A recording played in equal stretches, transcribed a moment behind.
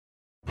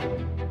Hi,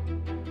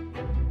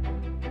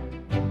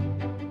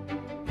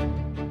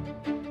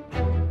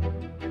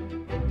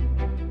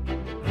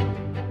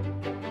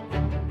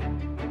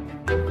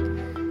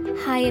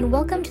 and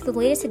welcome to the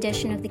latest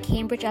edition of the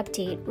Cambridge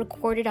Update,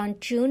 recorded on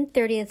June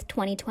 30th,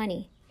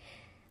 2020.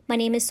 My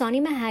name is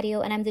Sonia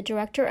Mahadio, and I'm the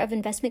Director of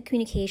Investment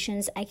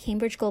Communications at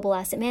Cambridge Global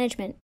Asset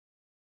Management.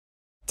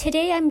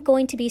 Today, I'm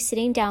going to be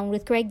sitting down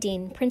with Greg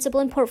Dean,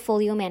 Principal and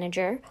Portfolio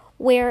Manager,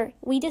 where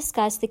we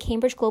discuss the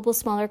Cambridge Global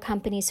Smaller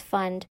Companies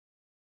Fund.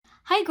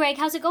 Hi, Greg.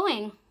 How's it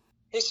going?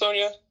 Hey,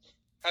 Sonia.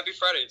 Happy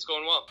Friday. It's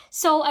going well.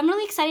 So I'm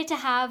really excited to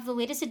have the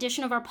latest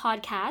edition of our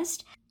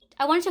podcast.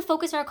 I wanted to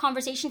focus our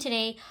conversation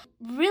today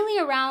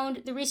really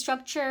around the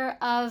restructure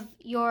of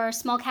your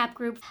small cap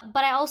group,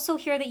 but I also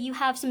hear that you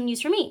have some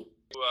news for me.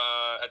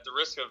 At the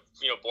risk of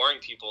boring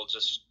people,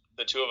 just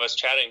the two of us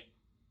chatting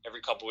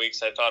every couple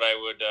weeks, I thought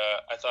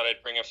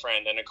I'd bring a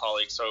friend and a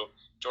colleague. So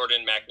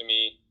Jordan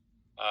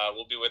McNamee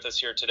will be with us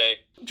here today.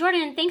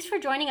 Jordan, thanks for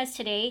joining us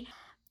today.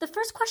 The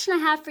first question I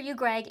have for you,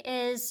 Greg,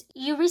 is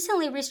you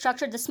recently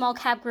restructured the small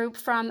cap group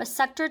from a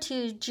sector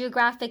to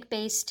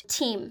geographic-based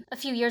team a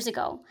few years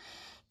ago.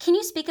 Can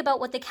you speak about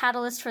what the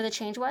catalyst for the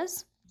change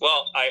was?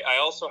 Well, I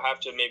also have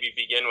to maybe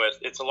begin with,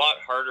 it's a lot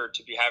harder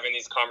to be having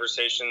these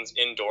conversations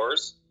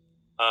indoors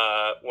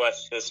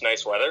with this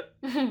nice weather.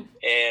 Mm-hmm.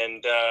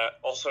 And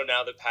also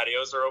now the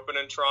patios are open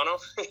in Toronto,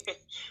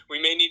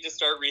 we may need to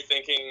start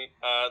rethinking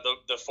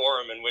the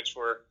forum in which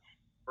we're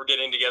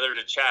getting together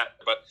to chat.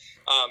 But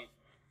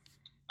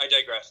I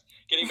digress.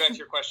 Getting back to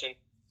your question,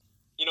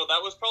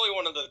 that was probably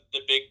one of the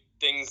big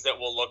things that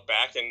we'll look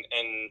back and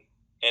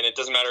it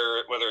doesn't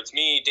matter whether it's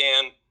me,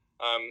 Dan,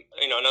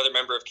 another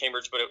member of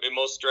Cambridge, but it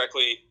most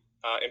directly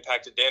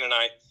impacted Dan and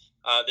I.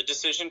 The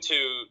decision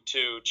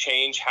to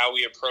change how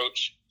we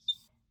approach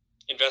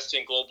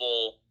investing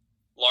global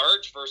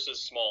large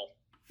versus small,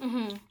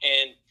 mm-hmm.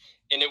 and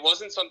it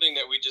wasn't something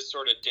that we just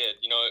sort of did.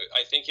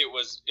 I think it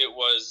was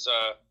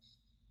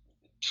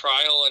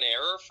trial and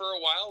error for a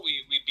while.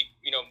 We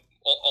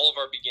all of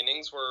our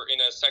beginnings were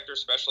in a sector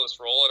specialist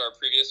role at our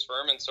previous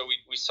firm, and so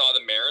we saw the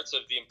merits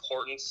of the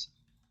importance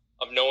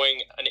of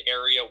knowing an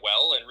area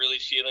well and really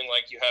feeling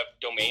like you have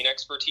domain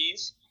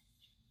expertise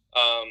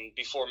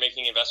before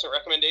making investment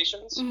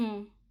recommendations.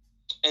 Mm-hmm.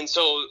 And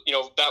so,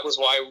 that was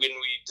why when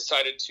we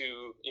decided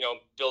to,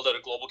 build out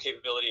a global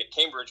capability at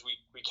Cambridge,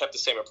 we kept the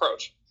same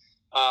approach.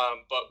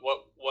 But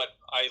what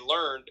I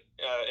learned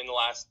in the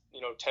last,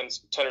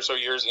 10 or so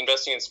years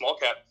investing in small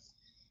cap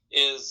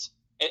is,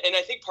 and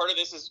I think part of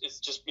this is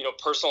just,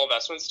 personal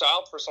investment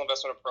style, personal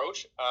investment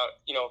approach.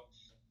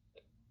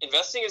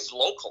 Investing is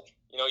local.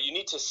 You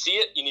need to see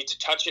it, you need to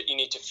touch it, you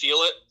need to feel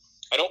it.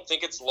 I don't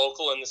think it's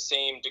local in the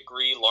same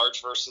degree,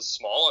 large versus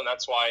small, and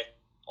that's why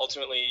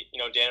ultimately,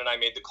 Dan and I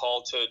made the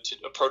call to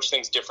approach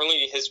things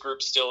differently. His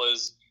group still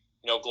is,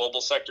 global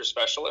sector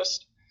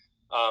specialist,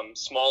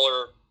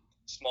 smaller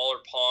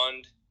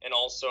pond, and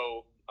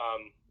also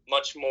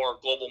much more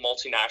global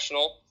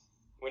multinational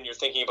when you're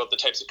thinking about the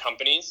types of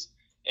companies.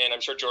 And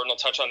I'm sure Jordan will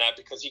touch on that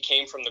because he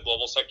came from the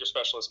global sector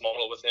specialist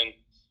model within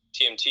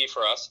TMT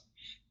for us.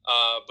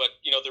 But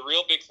the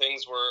real big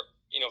things were,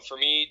 for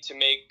me to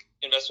make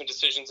investment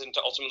decisions and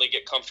to ultimately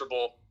get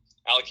comfortable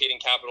allocating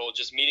capital,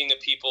 just meeting the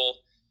people,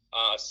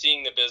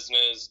 seeing the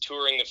business,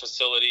 touring the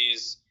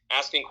facilities,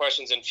 asking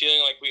questions, and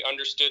feeling like we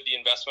understood the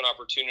investment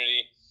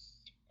opportunity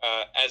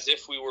as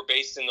if we were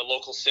based in the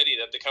local city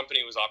that the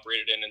company was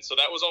operated in. And so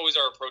that was always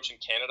our approach in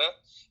Canada,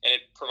 and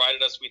it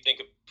provided us, we think,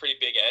 a pretty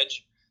big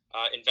edge.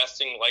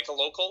 Investing like a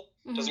local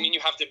doesn't mean you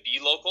have to be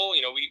local.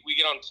 We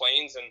get on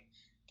planes, and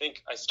I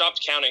think I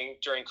stopped counting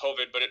during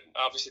COVID, but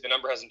obviously the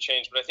number hasn't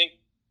changed. But I think,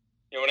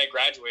 when I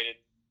graduated,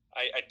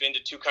 I'd been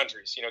to 2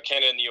 countries,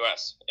 Canada and the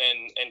U.S.,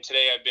 and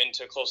today I've been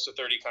to close to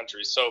 30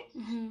 countries. So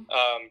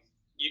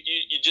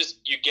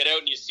you get out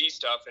and you see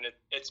stuff, and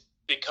it's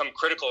become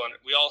critical. And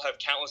we all have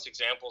countless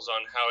examples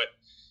on how it,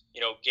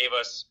 gave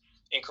us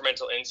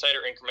incremental insight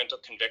or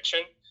incremental conviction.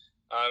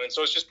 And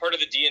so it's just part of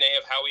the DNA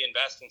of how we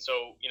invest. And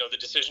so, the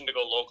decision to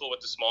go local with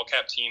the small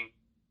cap team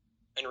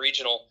and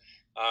regional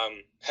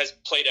has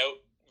played out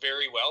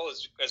very well,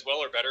 as well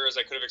or better as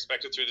I could have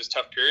expected through this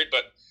tough period.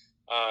 But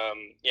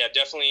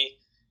definitely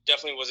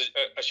was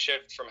a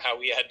shift from how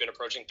we had been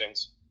approaching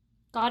things.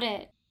 Got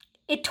it.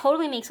 It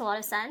totally makes a lot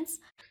of sense.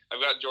 I've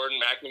got Jordan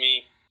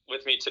McNamee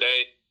with me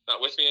today.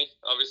 Not with me,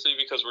 obviously,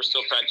 because we're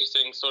still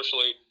practicing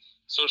socially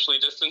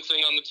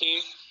distancing on the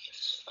team.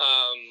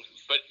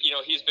 But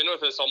he's been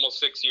with us almost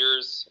 6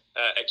 years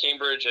at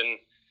Cambridge,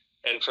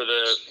 and for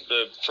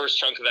the first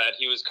chunk of that,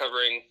 he was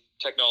covering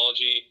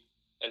technology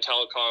and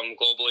telecom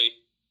globally,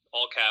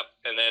 all cap.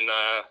 And then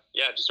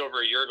just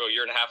over a year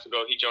and a half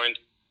ago, he joined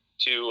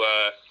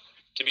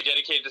to be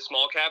dedicated to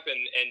small cap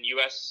and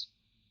U.S.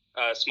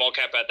 Small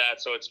cap at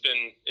that. So it's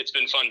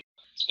been fun.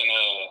 It's been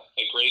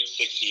a great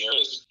 6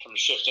 years from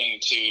shifting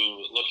to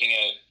looking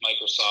at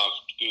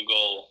Microsoft,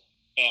 Google,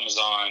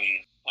 Amazon,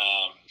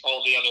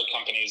 all the other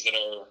companies that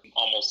are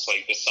almost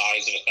like the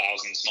size of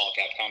 1,000 small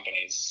cap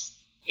companies.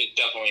 It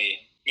definitely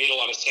made a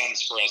lot of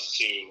sense for us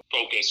to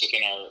focus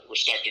within our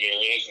respective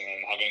areas, and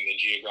then having the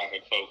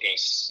geographic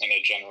focus and a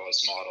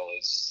generalist model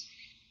is,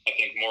 I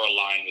think, more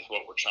aligned with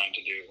what we're trying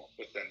to do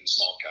within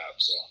small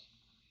cap. So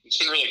it's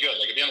been really good.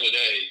 Like, at the end of the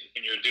day,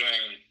 when you're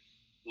doing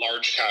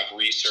large cap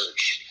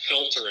research,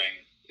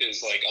 filtering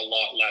is like a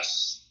lot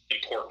less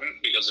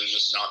important because there's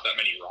just not that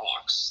many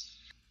rocks.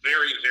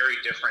 Very, very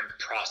different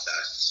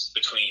process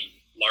between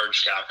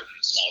large cap and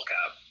small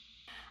cap.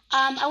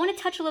 I want to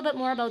touch a little bit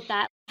more about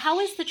that. How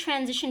has the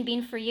transition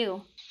been for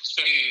you? It's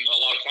been a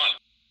lot of fun.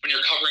 When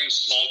you're covering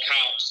small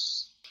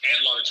caps and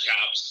large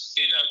caps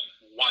in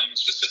one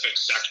specific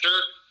sector,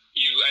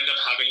 you end up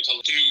having to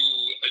do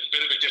a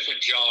bit of a different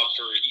job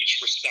for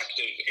each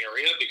respective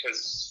area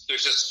because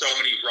there's just so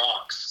many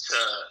rocks to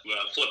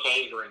flip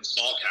over in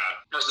small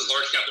cap versus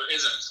large cap there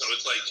isn't. So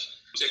it's like,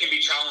 it can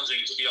be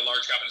challenging to be a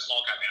large cap and a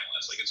small cap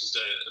analyst. Like, it's just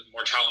a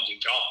more challenging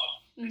job.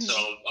 Mm-hmm. So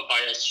by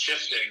us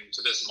shifting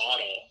to this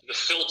model, the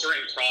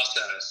filtering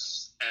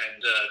process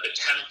and the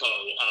tempo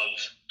of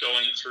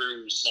going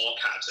through small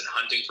caps and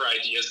hunting for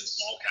ideas in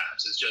small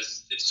caps is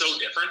just, it's so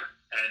different.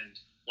 And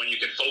when you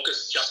can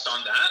focus just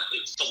on that,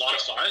 it's a lot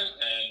of fun,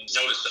 and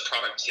notice the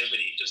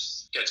productivity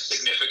just gets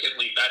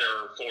significantly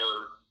better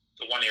for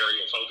the one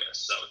area of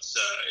focus. So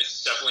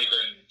it's definitely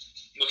been,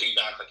 looking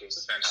back, like, it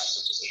was a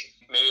fantastic decision.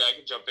 Maybe I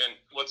could jump in.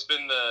 What's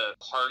been the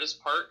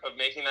hardest part of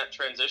making that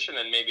transition,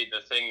 and maybe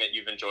the thing that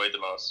you've enjoyed the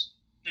most?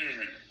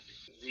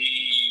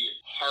 The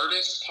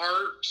hardest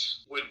part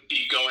would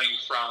be going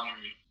from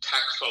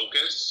tech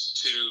focus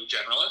to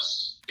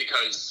generalist,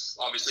 because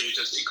obviously it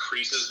just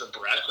increases the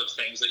breadth of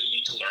things that you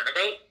need to learn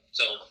about.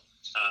 So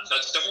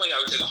that's definitely, I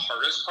would say, the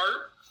hardest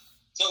part.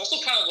 It's also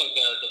kind of like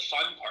the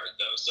fun part,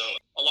 though. So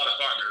a lot of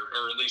fun,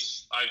 or at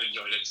least I've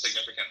enjoyed it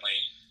significantly.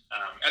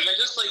 And then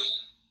just like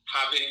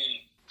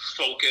having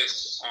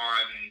focus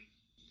on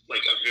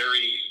like a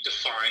very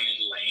defined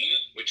lane,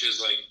 which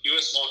is like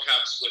US small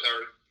caps with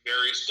our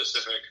very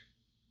specific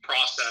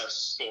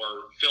process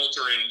for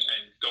filtering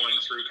and going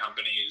through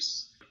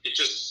companies. It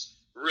just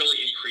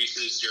really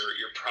increases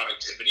your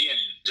productivity, and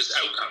just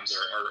outcomes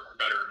are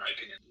better, in my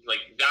opinion.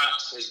 Like, that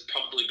has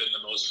probably been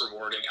the most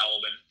rewarding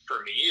element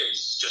for me,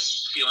 is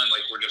just feeling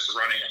like we're just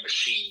running a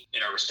machine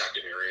in our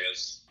respective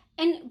areas.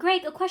 And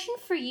Greg, a question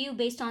for you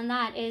based on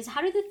that is,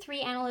 how do the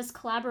three analysts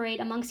collaborate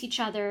amongst each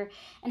other,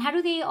 and how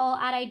do they all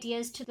add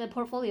ideas to the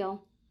portfolio?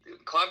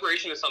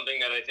 Collaboration is something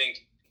that I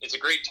think, it's a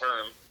great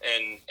term,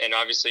 and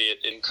obviously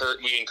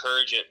we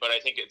encourage it, but I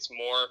think it's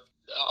more,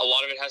 a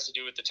lot of it has to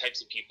do with the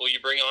types of people you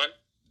bring on,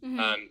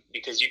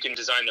 because you can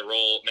design the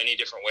role many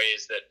different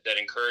ways that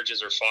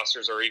encourages or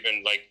fosters or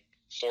even like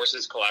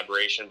forces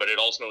collaboration, but it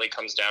ultimately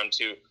comes down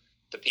to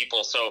the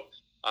people. So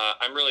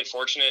I'm really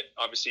fortunate.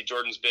 Obviously,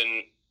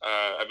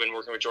 I've been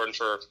working with Jordan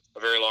for a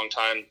very long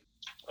time.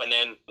 And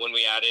then when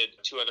we added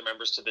two other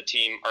members to the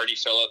team, Artie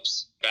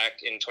Phillips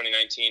back in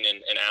 2019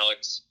 and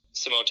Alex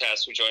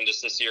Simotas, who joined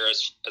us this year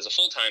as a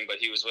full-time, but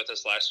he was with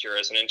us last year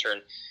as an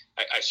intern.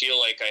 I feel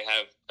like I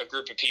have a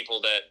group of people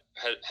that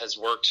has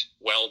worked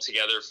well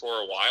together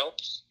for a while,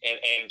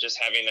 and just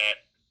having that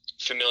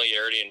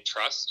familiarity and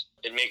trust,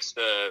 it makes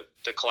the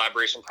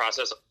collaboration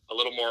process a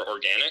little more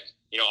organic.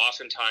 You know,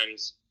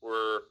 oftentimes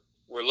we're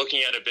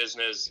looking at a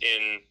business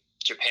in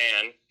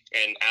Japan,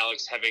 and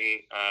Alex,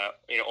 having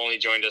only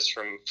joined us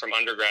from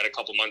undergrad a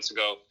couple months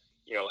ago,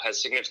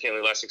 has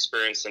significantly less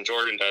experience than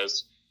Jordan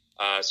does.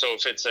 So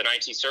if it's an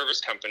IT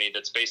service company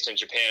that's based in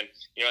Japan,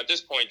 at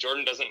this point,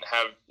 Jordan doesn't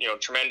have,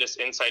 tremendous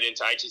insight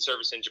into IT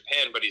service in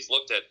Japan, but he's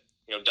looked at,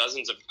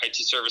 dozens of IT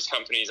service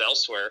companies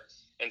elsewhere.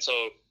 And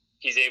so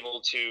we're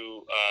able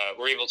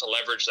to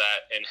leverage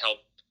that and help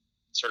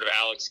sort of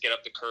Alex get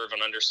up the curve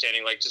on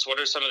understanding, like, just what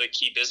are some of the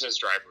key business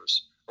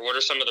drivers, or what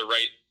are some of the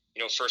right,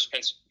 first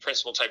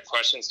principle type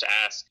questions to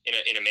ask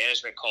in a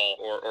management call,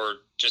 or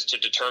just to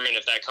determine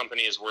if that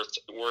company is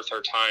worth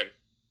our time.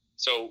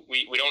 So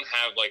we don't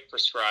have like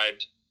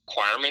prescribed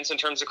requirements in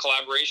terms of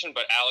collaboration,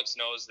 but Alex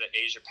knows that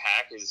Asia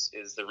Pac is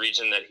the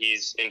region that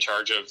he's in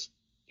charge of,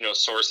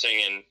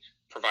 sourcing and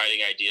providing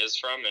ideas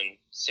from, and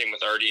same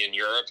with Artie in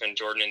Europe and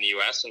Jordan in the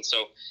US. And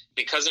so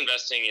because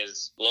investing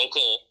is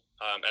local,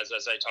 as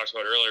I talked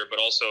about earlier, but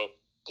also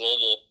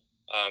global,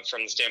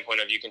 from the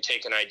standpoint of you can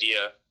take an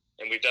idea,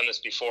 and we've done this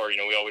before,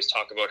 we always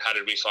talk about how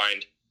did we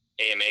find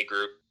AMA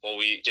Group? Well,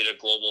 we did a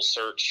global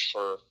search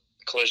for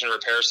collision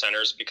repair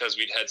centers because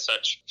we'd had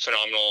such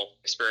phenomenal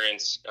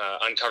experience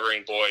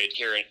uncovering Boyd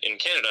here in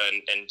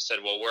Canada, and said,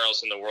 well, where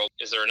else in the world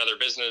is there another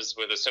business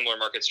with a similar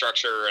market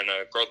structure and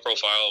a growth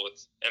profile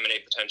with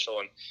M&A potential?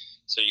 And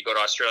so you go to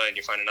Australia and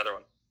you find another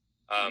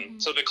one.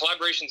 So the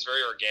collaboration is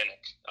very organic.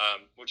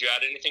 Would you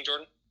add anything,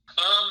 Jordan?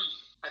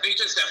 I think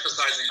just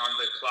emphasizing on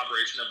the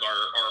collaboration of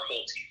our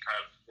whole team kind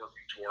of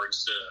working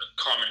towards the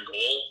common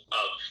goal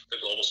of the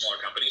Global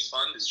Smaller Companies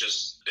Fund is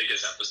just the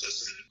biggest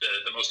emphasis, and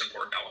the most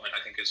important element,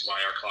 I think, is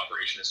why our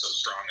collaboration is so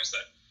strong, is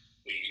that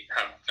we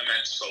have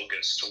immense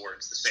focus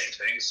towards the same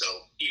thing. So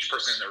each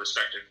person in their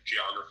respective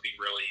geography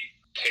really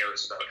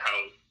cares about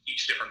how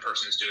each different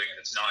person is doing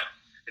it. It's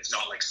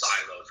not like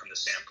siloed from the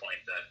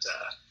standpoint that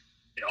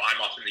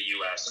I'm up in the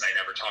U.S. and I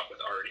never talk with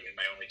Artie, and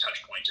my only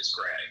touch point is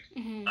Greg.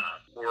 Mm-hmm.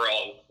 We're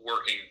all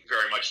working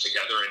very much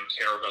together and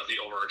care about the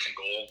overarching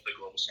goal of the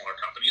Global Smaller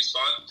Companies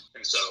Fund.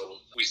 And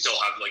so we still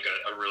have like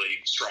a really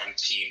strong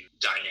team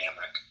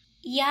dynamic.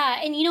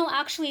 Yeah. And,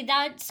 actually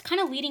that's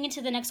kind of leading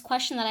into the next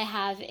question that I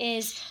have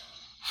is,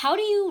 how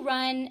do you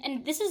run,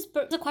 and this is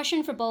the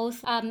question for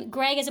both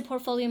Greg as a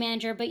portfolio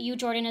manager, but you,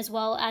 Jordan, as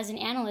well as an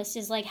analyst,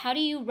 is like, how do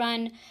you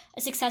run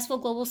a successful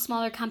global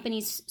smaller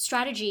companies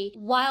strategy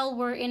while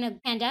we're in a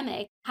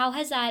pandemic? How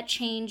has that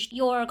changed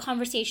your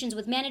conversations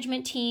with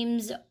management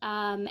teams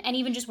and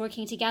even just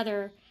working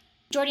together?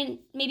 Jordan,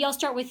 maybe I'll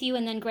start with you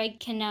and then Greg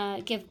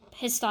can give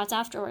his thoughts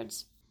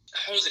afterwards.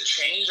 How has it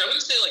changed? I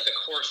wouldn't say like the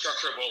core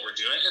structure of what we're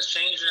doing has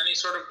changed in any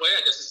sort of way. I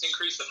guess it's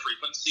increased the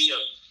frequency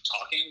of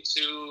talking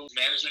to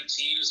management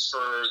teams for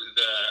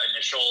the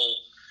initial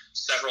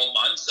several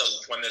months of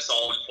when this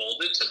all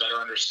unfolded to better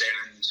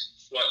understand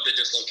what the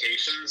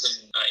dislocations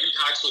and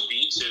impacts would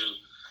be to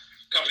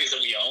companies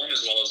that we own as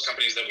well as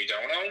companies that we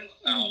don't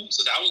own.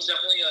 So that was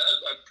definitely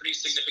a pretty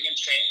significant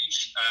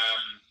change.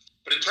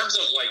 But in terms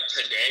of like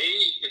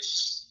today,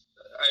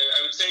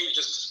 I would say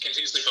just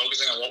continuously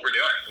focusing on what we're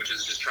doing, which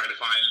is just trying to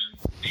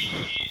find the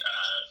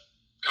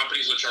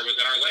companies which are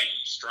within our lane,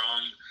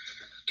 strong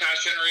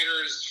cash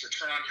generators,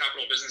 return on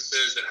capital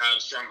businesses that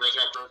have strong growth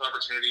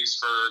opportunities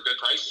for good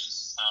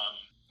prices.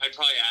 I'd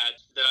probably add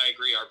that I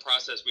agree. Our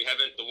process,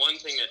 the one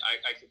thing that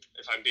I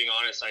if I'm being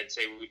honest, I'd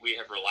say we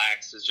have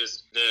relaxed is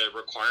just the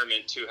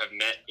requirement to have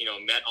met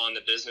on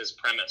the business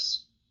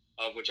premise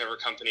of whichever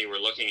company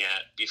we're looking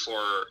at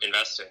before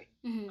investing.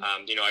 Mm-hmm.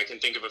 I can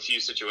think of a few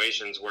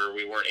situations where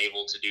we weren't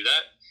able to do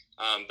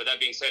that. But that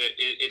being said,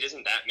 it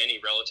isn't that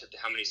many relative to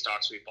how many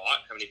stocks we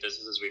bought, how many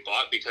businesses we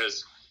bought,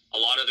 because a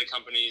lot of the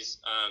companies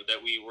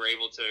that we were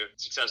able to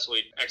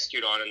successfully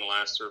execute on in the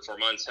last 3 or 4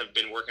 months have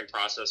been work in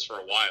process for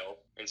a while.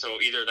 And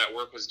so either that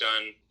work was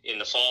done in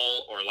the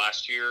fall or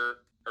last year.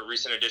 A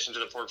recent addition to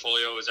the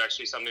portfolio was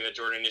actually something that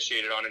Jordan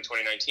initiated on in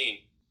 2019.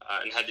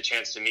 And had the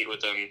chance to meet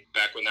with them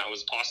back when that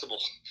was possible.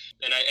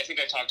 And I think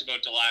I talked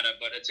about Delata,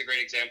 but it's a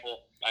great example.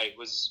 I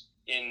was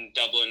in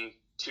Dublin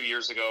 2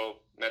 years ago,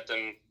 met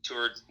them,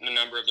 toured a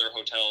number of their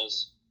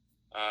hotels,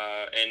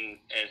 and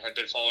had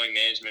been following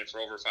management for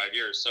over 5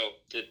 years. So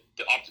the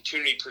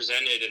opportunity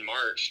presented in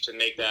March to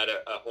make that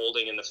a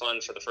holding in the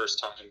fund for the first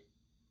time,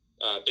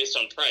 based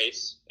on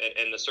price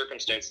and the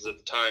circumstances at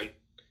the time.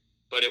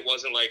 But it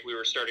wasn't like we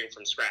were starting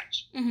from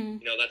scratch. Mm-hmm.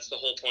 That's the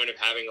whole point of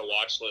having a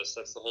watch list.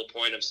 That's the whole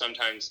point of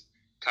sometimes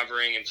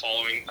covering and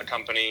following a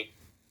company.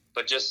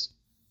 But just,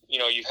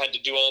 you've had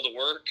to do all the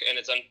work, and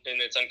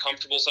it's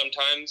uncomfortable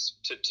sometimes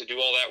to do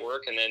all that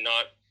work and then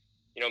not,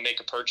 make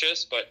a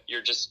purchase. But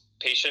you're just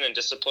patient and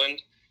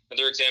disciplined.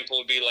 Another example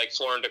would be like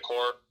Floor &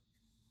 Decor.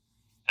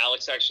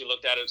 Alex actually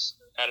looked at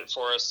it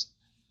for us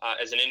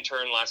as an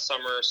intern last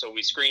summer. So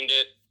we screened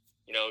it,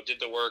 did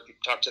the work,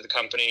 talked to the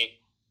company.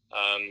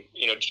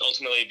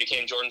 Ultimately it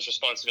became Jordan's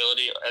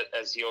responsibility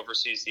as he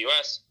oversees the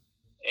U.S.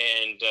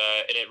 And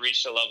it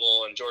reached a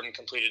level, and Jordan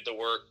completed the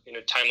work in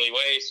a timely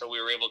way, so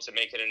we were able to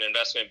make it an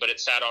investment, but it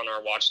sat on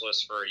our watch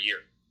list for a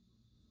year.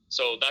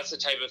 So that's the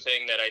type of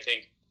thing that I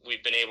think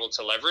we've been able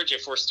to leverage.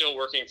 If we're still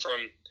working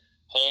from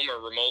home or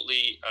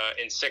remotely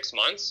in 6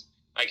 months,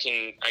 I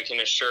can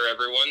assure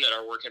everyone that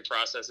our working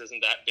process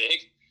isn't that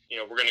big.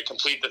 We're going to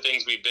complete the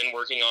things we've been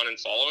working on and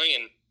following,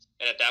 and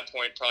at that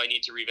point probably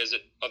need to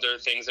revisit other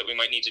things that we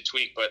might need to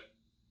tweak. But,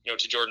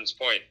 to Jordan's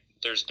point,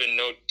 there's been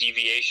no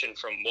deviation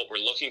from what we're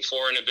looking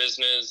for in a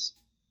business,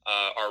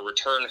 our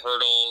return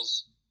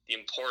hurdles, the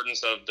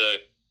importance of the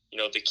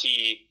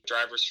key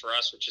drivers for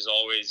us, which is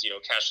always,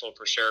 cash flow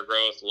per share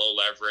growth, low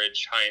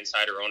leverage, high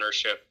insider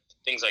ownership,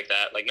 things like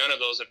that. Like, none of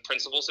those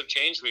principles have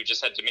changed. We've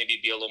just had to maybe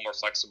be a little more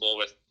flexible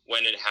with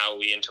when and how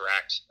we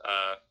interact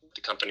with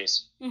the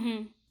companies.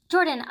 Mm-hmm.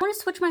 Jordan, I want to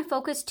switch my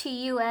focus to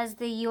you as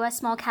the U.S.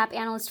 small cap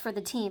analyst for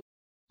the team.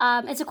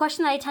 It's a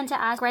question that I tend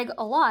to ask Greg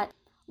a lot.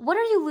 What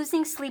are you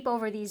losing sleep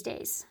over these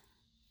days?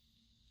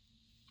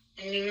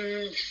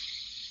 Work-related,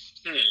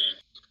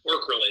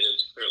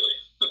 clearly.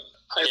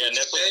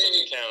 Netflix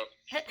doesn't count.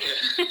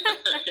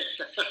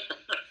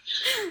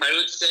 I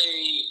would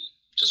say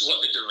just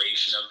what the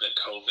duration of the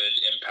COVID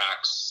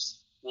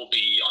impacts will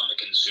be on the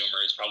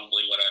consumer is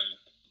probably what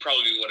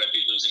I'd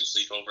be losing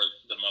sleep over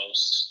the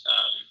most.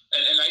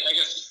 And I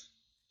guess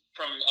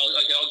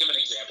I'll give an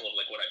example of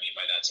like what I mean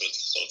by that, so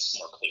it's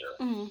more clear.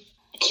 Mm-hmm.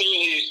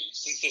 Clearly,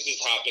 since this has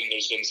happened,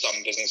 there's been some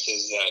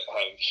businesses that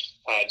have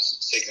had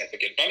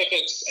significant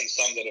benefits and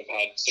some that have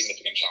had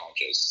significant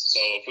challenges.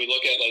 So if we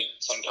look at like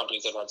some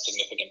companies that have had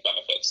significant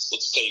benefits,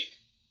 let's take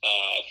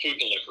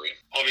food delivery.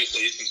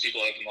 Obviously, since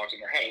people have been locked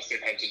in their house, they've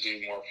had to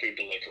do more food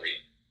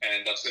delivery.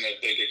 And that's been a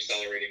big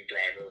accelerating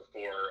driver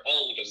for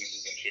all the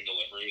businesses in food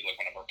delivery, like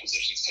one of our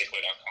positions,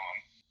 Takeaway.com,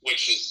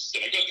 which has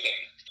been a good thing.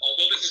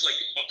 Although this is like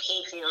a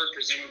pull forward,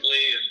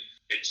 presumably, and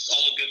it's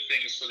all good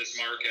things for this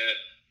market,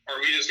 are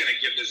we just going to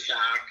give this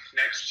back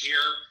next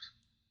year?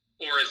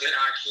 Or is it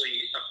actually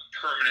a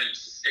permanent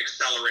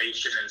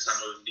acceleration in some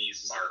of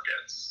these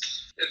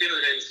markets? At the end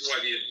of the day, this is why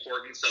the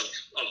importance of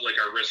like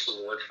our risk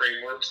reward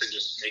frameworks and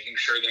just making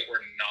sure that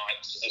we're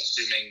not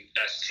assuming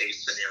best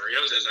case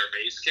scenarios as our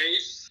base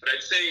case. But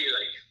I'd say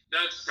like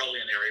that's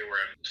probably an area where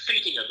I'm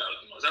thinking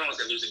about the most. I don't want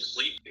to say losing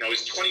sleep.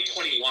 Is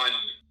 2021,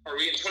 are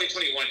we in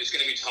 2021 just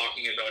going to be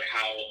talking about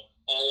how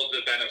all of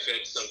the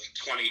benefits of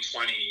 2020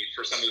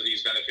 for some of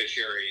these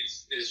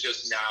beneficiaries is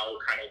just now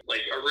kind of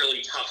like a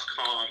really tough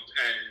comp,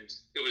 and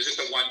it was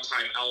just a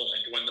one-time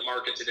element when the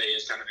market today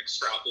is kind of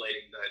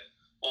extrapolating that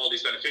all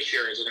these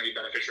beneficiaries are going to be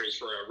beneficiaries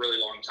for a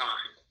really long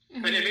time.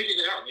 Mm-hmm. And maybe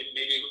they are.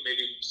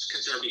 Maybe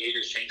consumer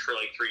behaviors change for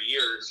like 3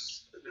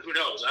 years. Who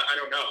knows? I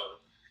don't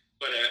know.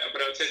 But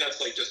I would say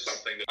that's like just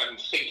something that I'm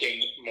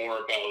thinking more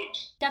about.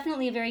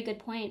 Definitely a very good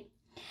point.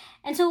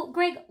 And so,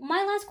 Greg,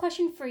 my last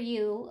question for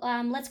you,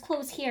 let's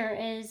close here,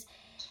 is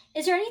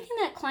there anything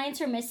that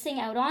clients are missing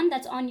out on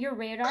that's on your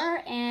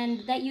radar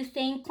and that you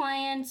think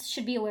clients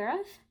should be aware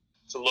of?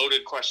 It's a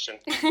loaded question.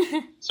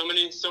 So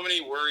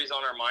many worries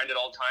on our mind at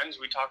all times.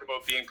 We talk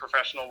about being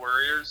professional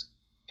worriers,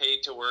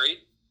 paid to worry,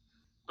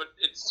 but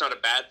it's not a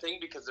bad thing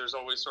because there's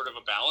always sort of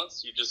a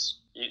balance.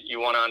 You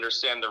want to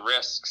understand the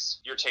risks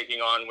you're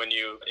taking on when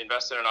you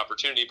invest in an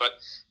opportunity. But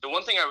the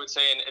one thing I would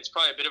say, and it's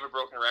probably a bit of a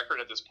broken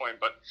record at this point,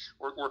 but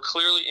we're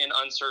clearly in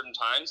uncertain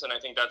times, and I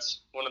think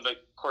that's one of the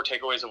core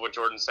takeaways of what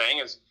Jordan's saying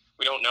is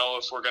we don't know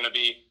if we're going to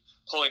be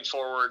pulling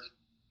forward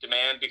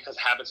demand because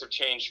habits have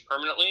changed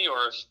permanently,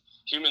 or if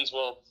humans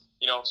will,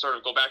 sort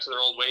of go back to their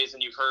old ways.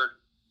 And you've heard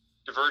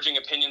diverging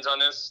opinions on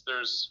this.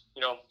 There's,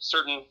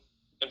 certain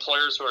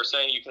employers who are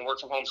saying you can work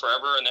from home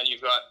forever. And then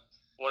you've got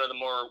one of the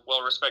more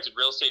well-respected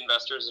real estate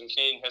investors in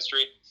Canadian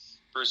history,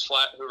 Bruce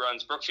Flatt, who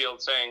runs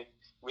Brookfield, saying,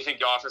 we think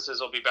the offices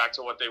will be back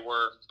to what they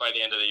were by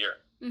the end of the year.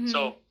 Mm-hmm.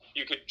 So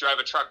you could drive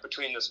a truck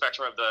between the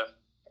spectrum of the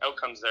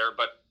outcomes there.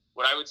 But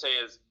what I would say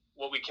is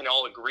what we can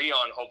all agree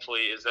on,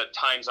 hopefully, is that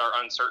times are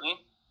uncertain.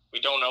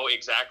 We don't know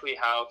exactly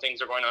how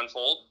things are going to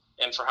unfold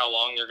and for how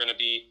long they're going to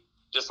be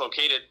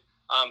dislocated.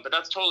 But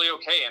that's totally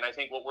okay. And I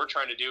think what we're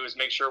trying to do is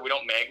make sure we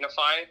don't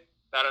magnify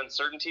that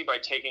uncertainty by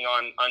taking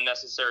on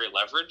unnecessary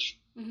leverage.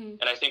 Mm-hmm.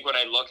 And I think when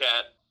I look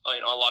at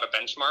a lot of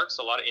benchmarks,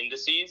 a lot of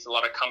indices, a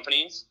lot of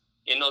companies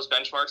in those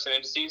benchmarks and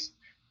indices,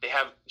 they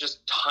have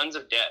just tons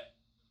of debt.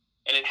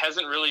 And it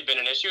hasn't really been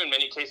an issue. In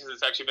many cases,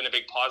 it's actually been a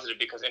big positive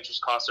because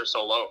interest costs are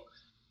so low.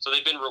 So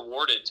they've been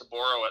rewarded to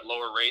borrow at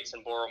lower rates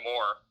and borrow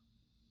more.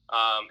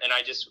 And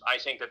I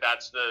think that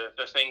that's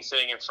the thing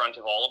sitting in front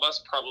of all of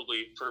us,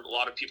 probably for a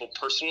lot of people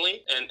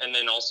personally, and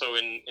then also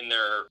in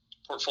their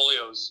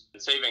portfolios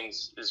and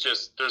savings, is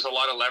just there's a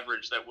lot of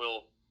leverage that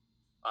will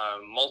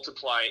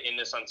multiply in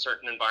this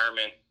uncertain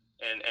environment.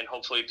 And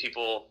hopefully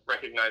people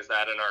recognize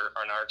that and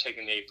are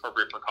taking the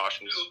appropriate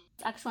precautions.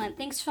 Excellent.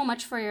 Thanks so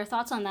much for your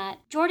thoughts on that.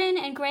 Jordan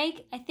and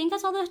Greg, I think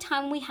that's all the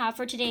time we have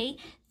for today.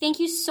 Thank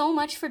you so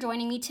much for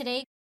joining me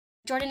today.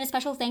 Jordan, a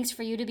special thanks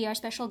for you to be our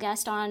special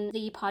guest on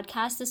the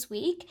podcast this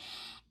week.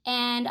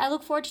 And I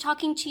look forward to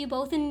talking to you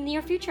both in the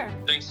near future.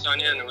 Thanks,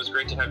 Sonia, and it was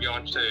great to have you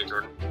on today,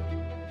 Jordan.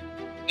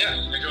 Yeah,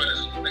 enjoyed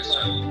it. Thanks a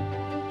lot.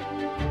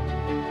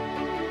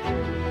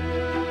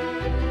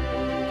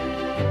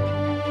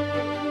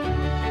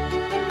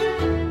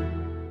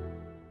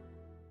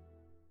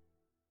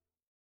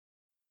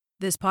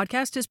 This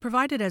podcast is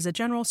provided as a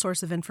general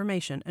source of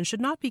information and should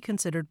not be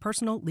considered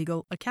personal,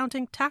 legal,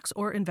 accounting, tax,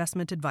 or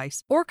investment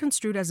advice, or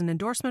construed as an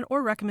endorsement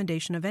or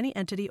recommendation of any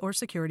entity or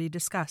security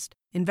discussed.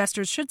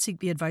 Investors should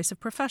seek the advice of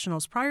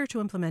professionals prior to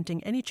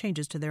implementing any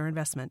changes to their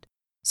investment.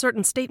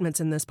 Certain statements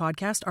in this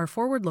podcast are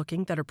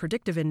forward-looking that are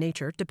predictive in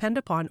nature, depend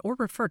upon, or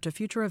refer to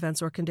future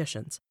events or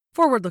conditions.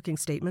 Forward-looking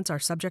statements are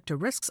subject to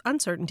risks,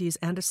 uncertainties,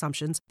 and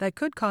assumptions that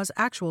could cause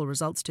actual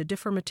results to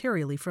differ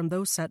materially from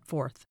those set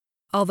forth.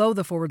 Although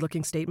the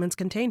forward-looking statements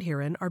contained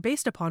herein are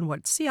based upon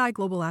what CI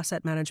Global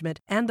Asset Management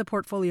and the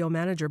portfolio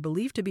manager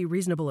believe to be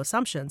reasonable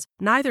assumptions,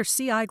 neither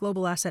CI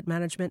Global Asset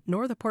Management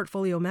nor the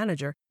portfolio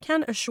manager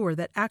can assure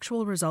that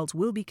actual results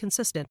will be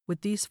consistent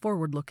with these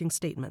forward-looking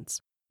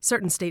statements.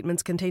 Certain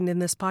statements contained in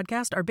this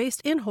podcast are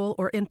based in whole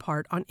or in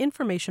part on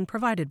information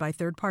provided by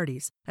third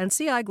parties, and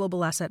CI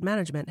Global Asset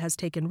Management has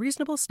taken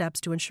reasonable steps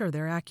to ensure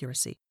their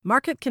accuracy.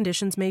 Market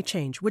conditions may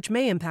change, which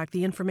may impact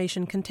the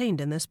information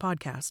contained in this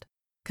podcast.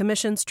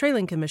 Commissions,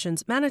 trailing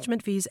commissions,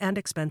 management fees, and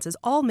expenses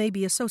all may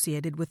be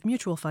associated with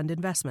mutual fund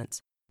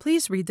investments.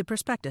 Please read the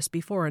prospectus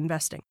before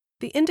investing.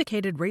 The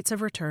indicated rates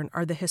of return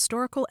are the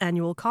historical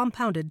annual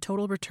compounded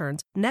total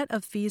returns net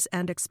of fees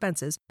and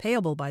expenses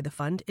payable by the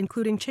fund,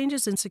 including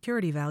changes in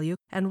security value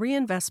and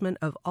reinvestment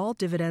of all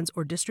dividends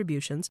or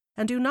distributions,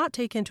 and do not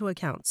take into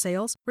account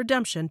sales,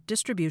 redemption,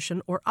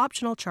 distribution, or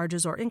optional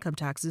charges or income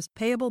taxes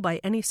payable by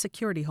any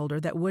security holder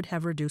that would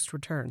have reduced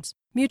returns.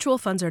 Mutual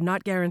funds are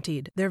not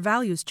guaranteed, their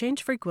values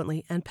change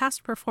frequently, and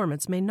past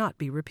performance may not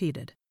be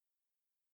repeated.